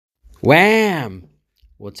Wham!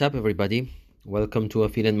 What's up, everybody? Welcome to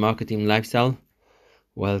Affiliate Marketing Lifestyle.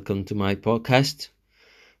 Welcome to my podcast.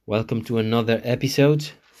 Welcome to another episode.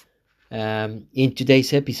 In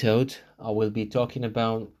today's episode, I will be talking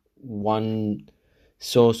about one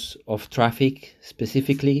source of traffic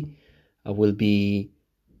specifically. I will be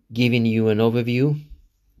giving you an overview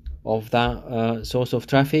of that source of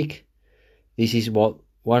traffic. This is what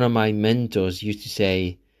one of my mentors used to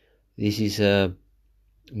say. This is a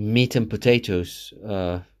meat and potatoes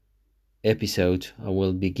episode. I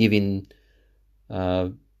will be giving a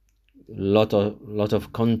lot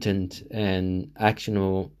of content and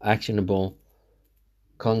actionable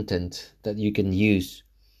content that you can use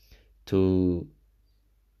to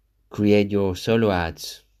create your solo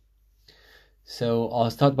ads. So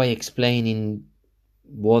I'll start by explaining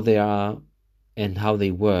what they are and how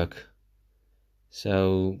they work,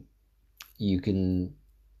 so you can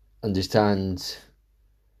understand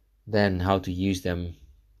then how to use them.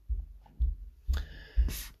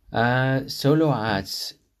 Solo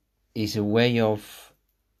ads is a way of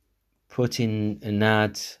putting an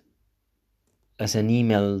ad as an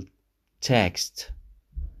email text,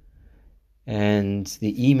 and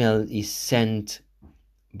the email is sent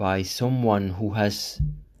by someone who has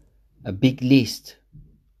a big list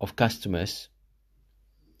of customers.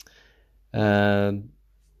 That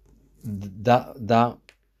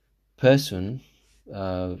person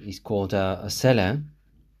is called a seller,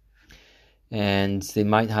 and they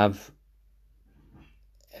might have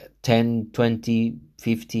 10, 20,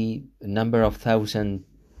 50, a number of thousand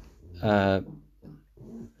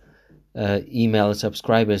email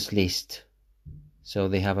subscribers list. So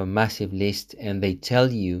they have a massive list, and they tell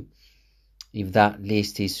you if that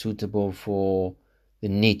list is suitable for the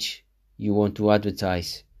niche you want to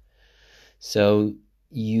advertise. So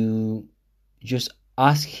you just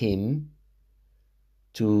ask him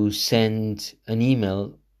to send an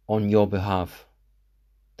email on your behalf.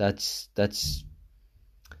 That's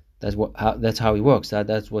how it works.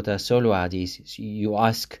 That's what a solo ad is. So you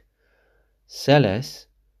ask sellers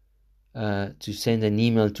to send an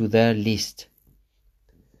email to their list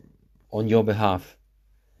on your behalf.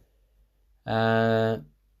 There's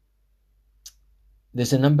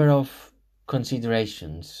a number of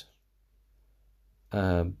considerations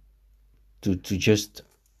to just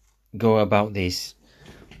go about this.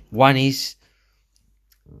 One is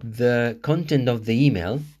the content of the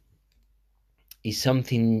email is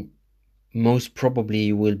something most probably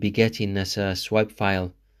you will be getting as a swipe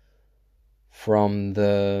file from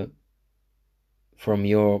your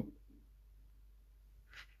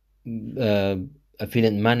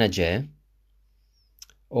affiliate manager,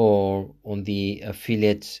 or on the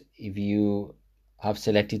affiliate. If you have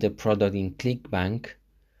selected a product in ClickBank,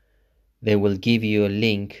 they will give you a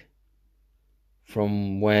link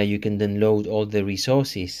from where you can download all the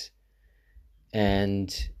resources,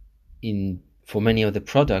 and for many of the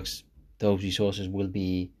products, those resources will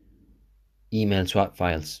be email swap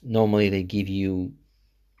files. Normally they give you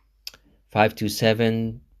 5 to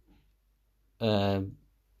 7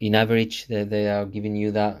 in average. They are giving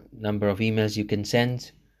you that number of emails you can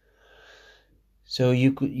send. So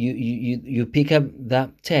you pick up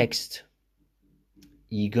that text,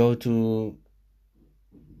 you go to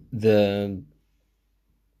the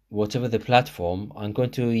whatever the platform. I'm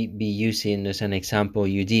going to be using as an example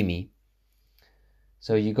Udemy.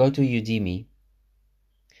 So you go to Udemy,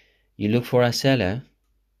 you look for a seller,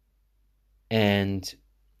 and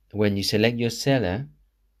when you select your seller,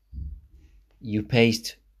 you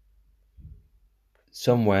paste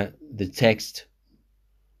somewhere the text.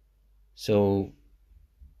 So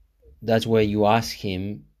that's where you ask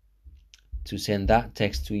him to send that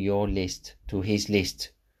text to your list, to his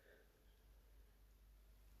list.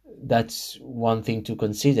 That's one thing to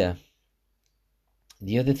consider.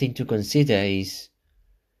 The other thing to consider is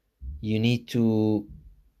you need to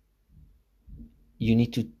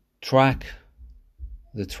track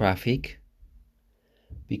the traffic,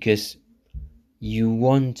 because you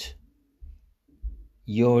want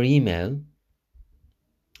your email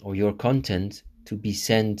or your content to be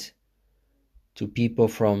sent to people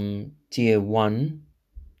from tier 1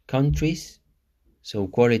 countries, so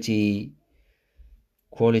quality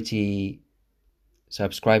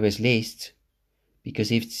subscribers list.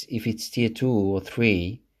 Because if it's tier 2 or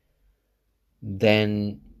 3,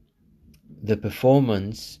 then the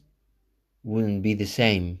performance wouldn't be the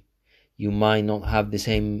same. You might not have the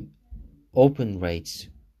same open rates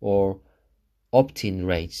or opt-in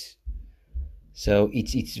rates. So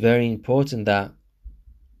it's very important that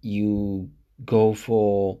you go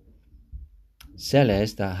for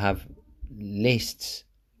sellers that have lists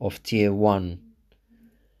of tier 1.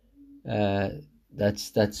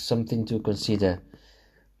 That's something to consider.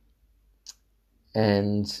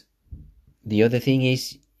 And the other thing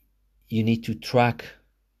is, you need to track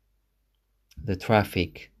the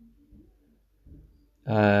traffic.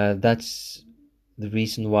 That's the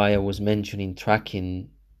reason why I was mentioning tracking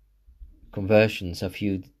conversions a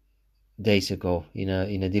few days ago in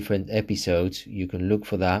a different episode. You can look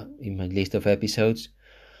for that in my list of episodes,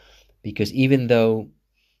 because even though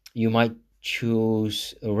you might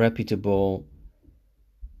choose a reputable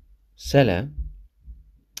seller,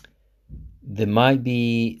 there might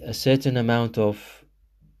be a certain amount of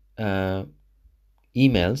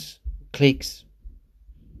emails, clicks,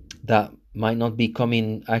 that might not be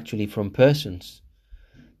coming actually from persons.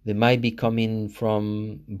 They might be coming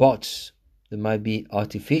from bots. There might be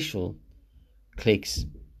artificial clicks,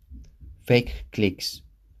 fake clicks,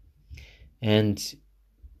 and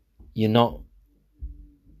you're not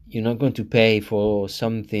going to pay for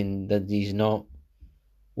something that is not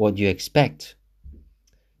what you expect.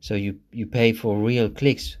 So you pay for real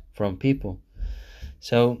clicks from people.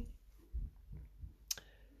 So,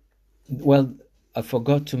 well, I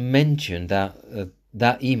forgot to mention that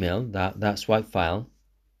that email, that swipe file,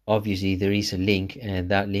 obviously there is a link, and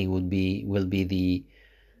that link will be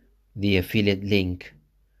the affiliate link.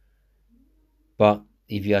 But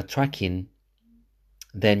if you are tracking,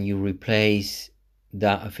 then you replace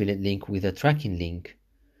that affiliate link with a tracking link,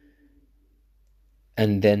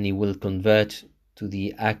 and then it will convert to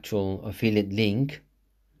the actual affiliate link,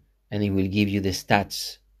 and it will give you the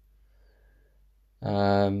stats.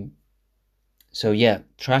 So yeah,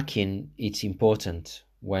 tracking, it's important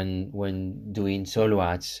when doing solo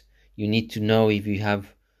ads. You need to know if you have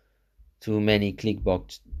too many click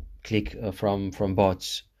from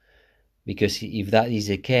bots, because if that is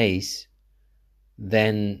the case,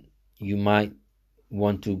 then you might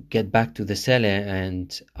want to get back to the seller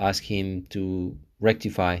and ask him to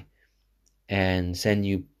rectify and send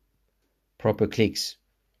you proper clicks.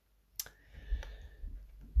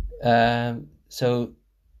 So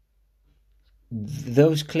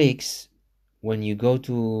those clicks, when you go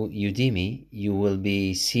to Udemy, you will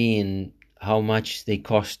be seeing how much they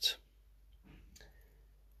cost.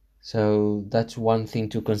 So that's one thing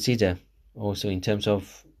to consider also in terms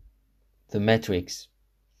of the metrics.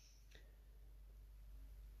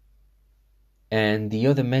 And the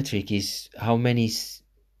other metric is how many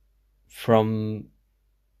from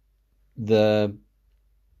the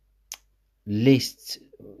lists,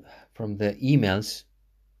 from the emails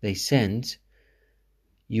they send,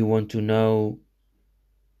 you want to know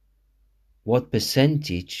what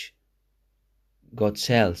percentage got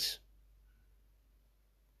sales.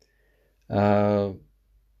 An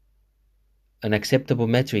acceptable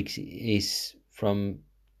metric is from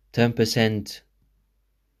 10%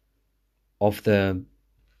 of the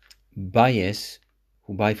buyers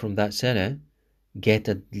who buy from that seller get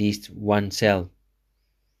at least one sale,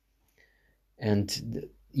 and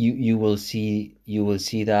you will see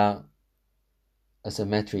that as a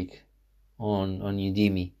metric on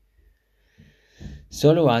Udemy.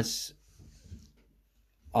 Solo ads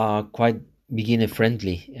are quite beginner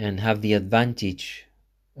friendly and have the advantage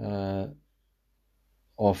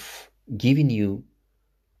of giving you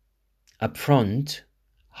upfront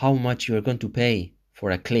how much you are going to pay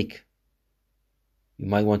for a click. You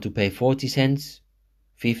might want to pay 40 cents,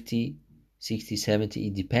 50, 60, 70.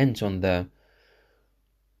 It depends on the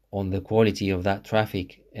quality of that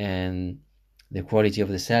traffic and the quality of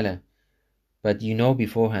the seller. But you know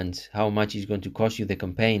beforehand how much is going to cost you the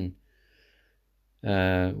campaign,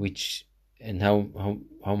 which and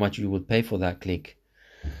how much you would pay for that click.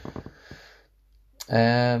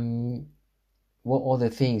 What other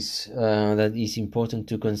things that is important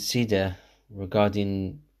to consider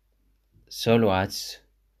regarding solo ads?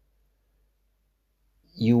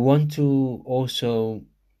 You want to also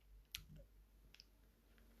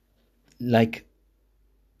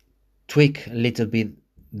tweak a little bit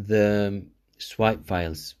the swipe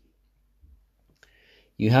files.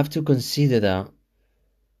 You have to consider that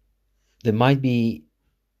there might be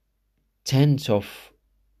tens of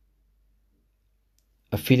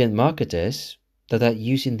affiliate marketers that are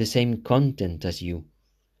using the same content as you.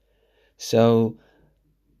 So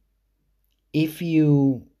if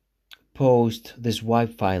you post the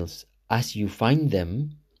swipe files as you find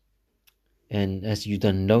them and as you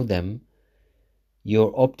don't know them,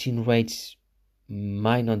 your opt-in rates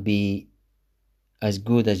might not be as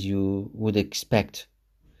good as you would expect.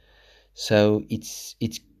 So it's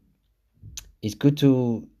good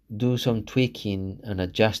to do some tweaking and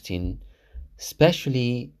adjusting,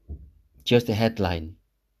 especially just the headline,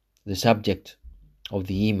 the subject of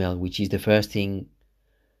the email, which is the first thing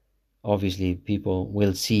obviously people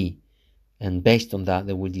will see, and based on that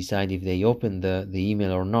they will decide if they open the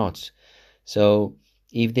email or not. So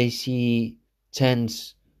if they see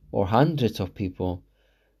tens or hundreds of people,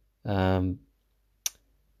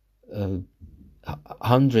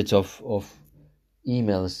 hundreds of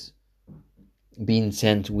emails being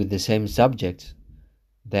sent with the same subject,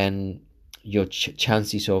 then your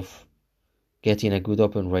chances of getting a good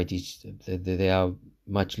open rate is they are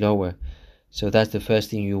much lower. So that's the first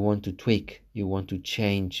thing you want to tweak. You want to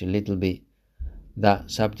change a little bit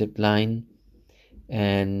that subject line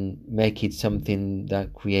and make it something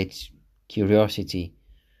that creates curiosity,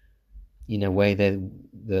 in a way that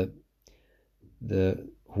the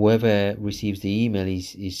whoever receives the email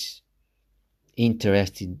is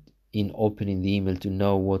interested in opening the email to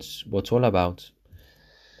know what's all about.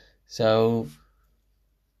 So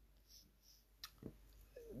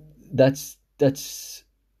that's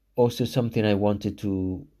also something I wanted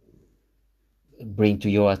to bring to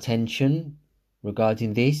your attention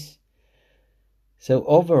regarding this. So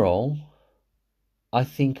overall, I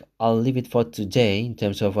think I'll leave it for today in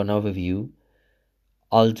terms of an overview.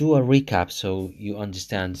 I'll do a recap so you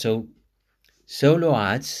understand. So solo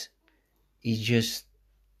ads is just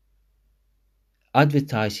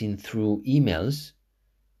advertising through emails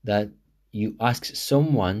that you ask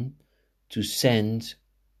someone to send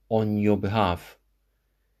on your behalf.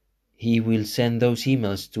 He will send those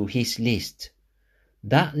emails to his list.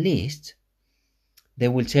 That list, they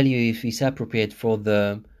will tell you if it's appropriate for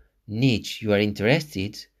the niche you are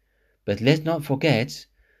interested. But let's not forget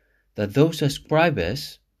that those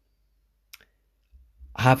subscribers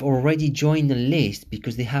have already joined the list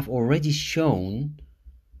because they have already shown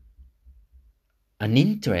an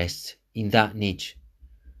interest in that niche.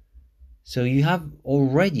 So you have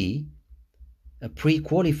already a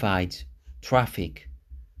pre-qualified traffic.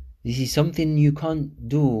 This is something you can't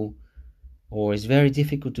do, or is very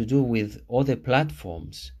difficult to do with other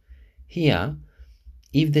platforms. Here,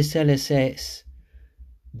 if the seller says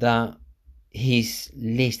that his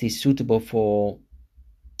list is suitable for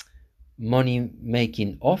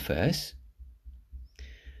money-making offers,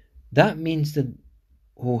 that means that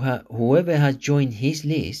whoever has joined his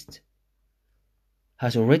list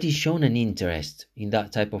has already shown an interest in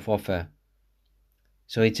that type of offer.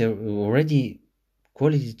 So it's already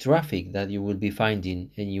quality traffic that you will be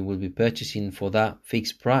finding, and you will be purchasing for that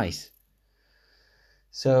fixed price.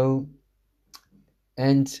 So,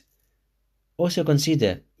 and also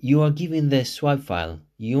consider, you are given the swipe file.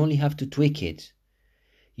 You only have to tweak it.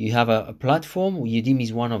 You have a platform. Udemy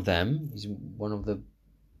is one of them. Is one of the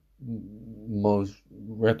most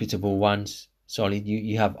reputable ones. Solid.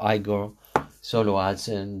 You have Igor, Solo Ads,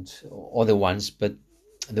 and other ones, but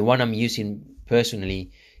the one I'm using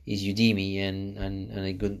personally is Udemy, and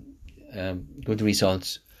a good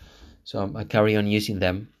results. So I carry on using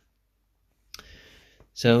them.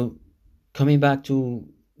 So coming back to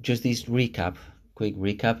just this quick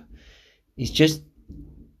recap, it's just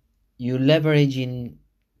you leveraging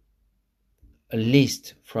a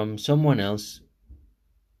list from someone else.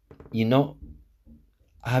 You're not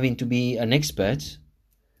having to be an expert.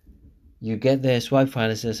 You get the swipe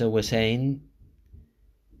files, as I was saying.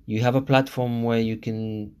 You have a platform where you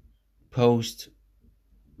can post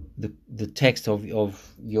the text of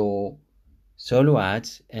your solo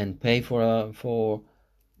ads and pay for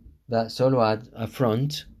that solo ad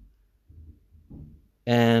upfront,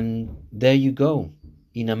 and there you go.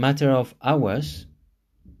 In a matter of hours,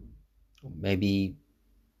 maybe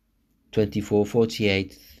 24,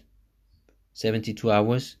 48, 72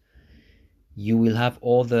 hours, you will have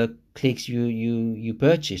all the clicks you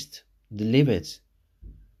purchased delivered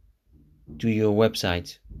to your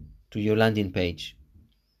website, to your landing page.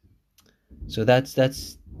 So that's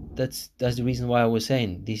the reason why I was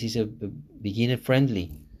saying this is a beginner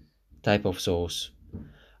friendly type of source.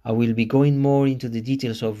 I will be going more into the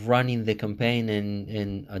details of running the campaign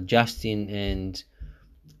and adjusting and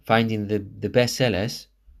finding the best sellers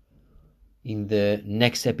in the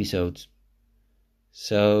next episode.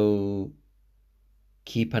 So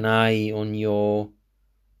keep an eye on your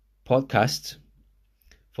podcast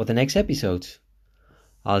for the next episode.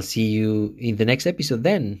 I'll see you in the next episode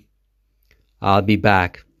then. I'll be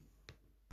back.